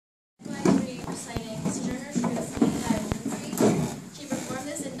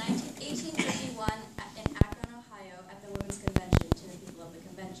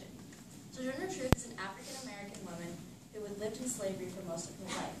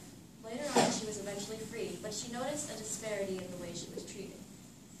eventually freed, but she noticed a disparity in the way she was treated.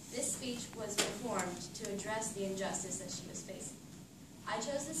 This speech was performed to address the injustice that she was facing. I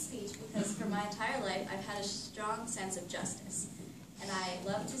chose this speech because for my entire life I've had a strong sense of justice, and I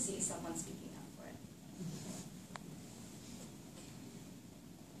love to see someone speaking up for it.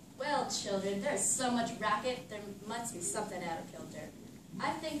 Well, children, there's so much racket, there must be something out of kilter. I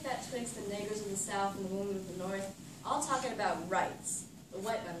think that twixt the negroes in the South and the women of the North all talking about rights. The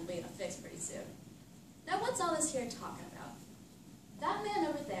white men will be in a fix pretty soon. Now what's all this here talking about? That man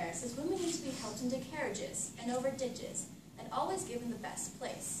over there says women need to be helped into carriages and over ditches and always given the best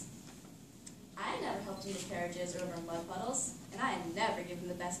place. I ain't never helped into carriages or over mud-puddles, and I ain't never given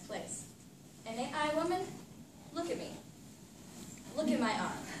the best place. And ain't I a woman? Look at me. Look at my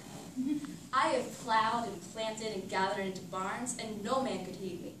arm. I have plowed and planted and gathered into barns, and no man could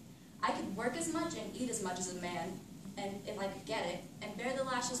heed me. I could work as much and eat as much as a man, and if I could get it, and bear the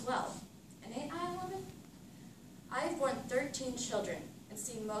lash as well. And ain't I a woman? I have borne 13 children, and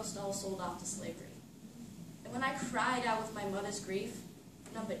seen most all sold off to slavery. And when I cried out with my mother's grief,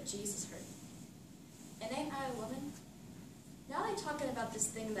 none but Jesus heard me. And ain't I a woman? Now they're talking about this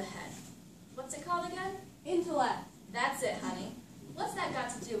thing in the head. What's it called again? Intellect. That's it, honey. What's that got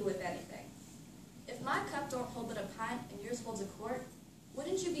to do with anything? If my cup don't hold but a pint and yours holds a quart,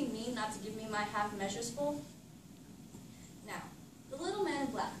 wouldn't you be mean not to give me my half measures full? Now, the little man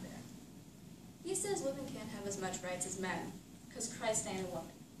in black there. He says women can't have as much rights as men, because Christ ain't a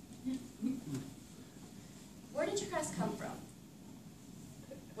woman. Where did your Christ come from?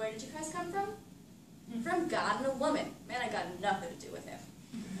 Where did your Christ come from? From God and a woman. Man, I got nothing to do with him.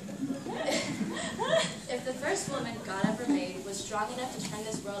 If the first woman God ever made was strong enough to turn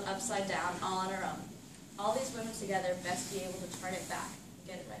this world upside down all on her own, all these women together best be able to turn it back and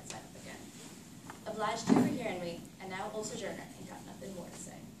get it right side up again. Obliged you for hearing me, and now old Sojourner ain't got nothing more to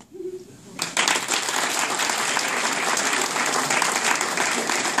say.